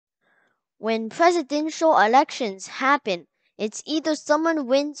When presidential elections happen, it's either someone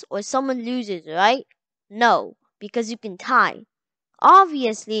wins or someone loses, right? No, because you can tie.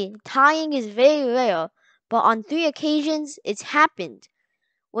 Obviously, tying is very rare, but on 3 occasions it's happened.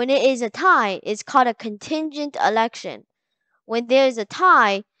 When it is a tie, it's called a contingent election. When there is a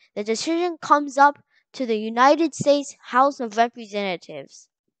tie, the decision comes up to the United States House of Representatives.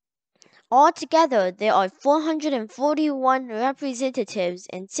 Altogether, there are 441 representatives,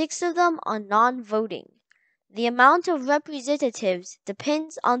 and 6 of them are non-voting. The amount of representatives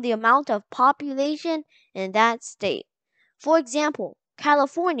depends on the amount of population in that state. For example,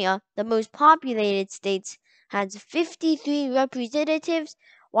 California, the most populated state, has 53 representatives,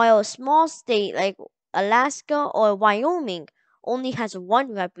 while a small state like Alaska or Wyoming only has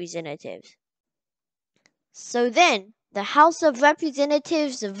 1 representative. So then, the House of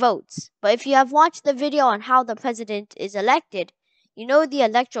Representatives votes. But if you have watched the video on how the president is elected, you know the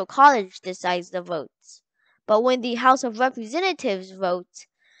Electoral College decides the votes. But when the House of Representatives votes,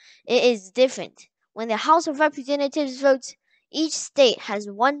 it is different. When the House of Representatives votes, each state has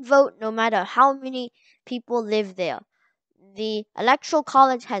 1 vote no matter how many people live there. The Electoral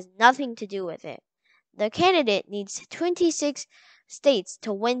College has nothing to do with it. The candidate needs 26 states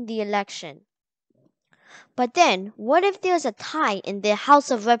to win the election. But then, what if there's a tie in the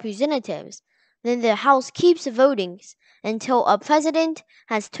House of Representatives? Then the House keeps voting until a president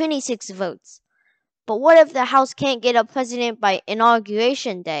has 26 votes. But what if the House can't get a president by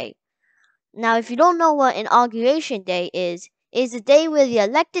Inauguration Day? Now, if you don't know what Inauguration Day is, it's the day where the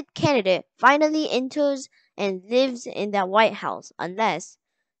elected candidate finally enters and lives in the White House, unless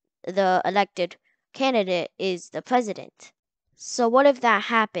the elected candidate is the president. So what if that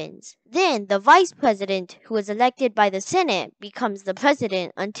happens? Then the vice president, who is elected by the Senate, becomes the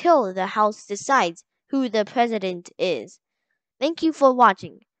president until the House decides who the president is. Thank you for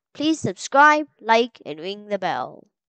watching. Please subscribe, like, and ring the bell.